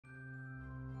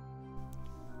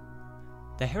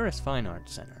The Harris Fine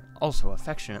Arts Center, also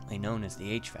affectionately known as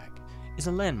the HFAC, is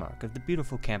a landmark of the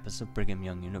beautiful campus of Brigham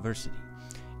Young University.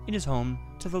 It is home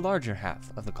to the larger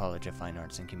half of the College of Fine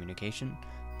Arts and Communication,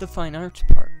 the Fine Arts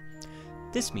part.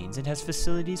 This means it has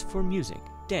facilities for music,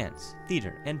 dance,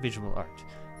 theater, and visual art,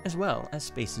 as well as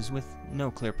spaces with no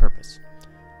clear purpose.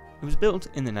 It was built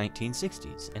in the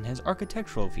 1960s and has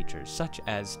architectural features such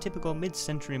as typical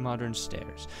mid-century modern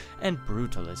stairs and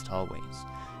brutalist hallways.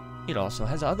 It also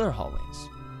has other hallways,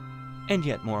 and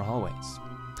yet more hallways,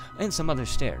 and some other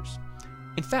stairs.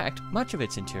 In fact, much of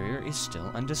its interior is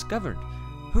still undiscovered.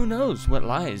 Who knows what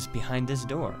lies behind this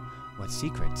door? What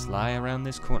secrets lie around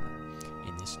this corner,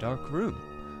 in this dark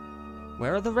room?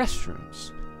 Where are the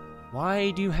restrooms?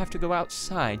 Why do you have to go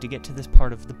outside to get to this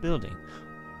part of the building?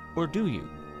 Or do you?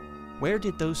 Where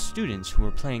did those students who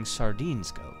were playing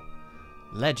sardines go?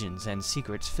 Legends and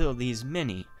secrets fill these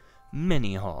many,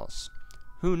 many halls.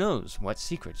 Who knows what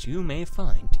secrets you may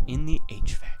find in the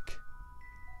HFAC?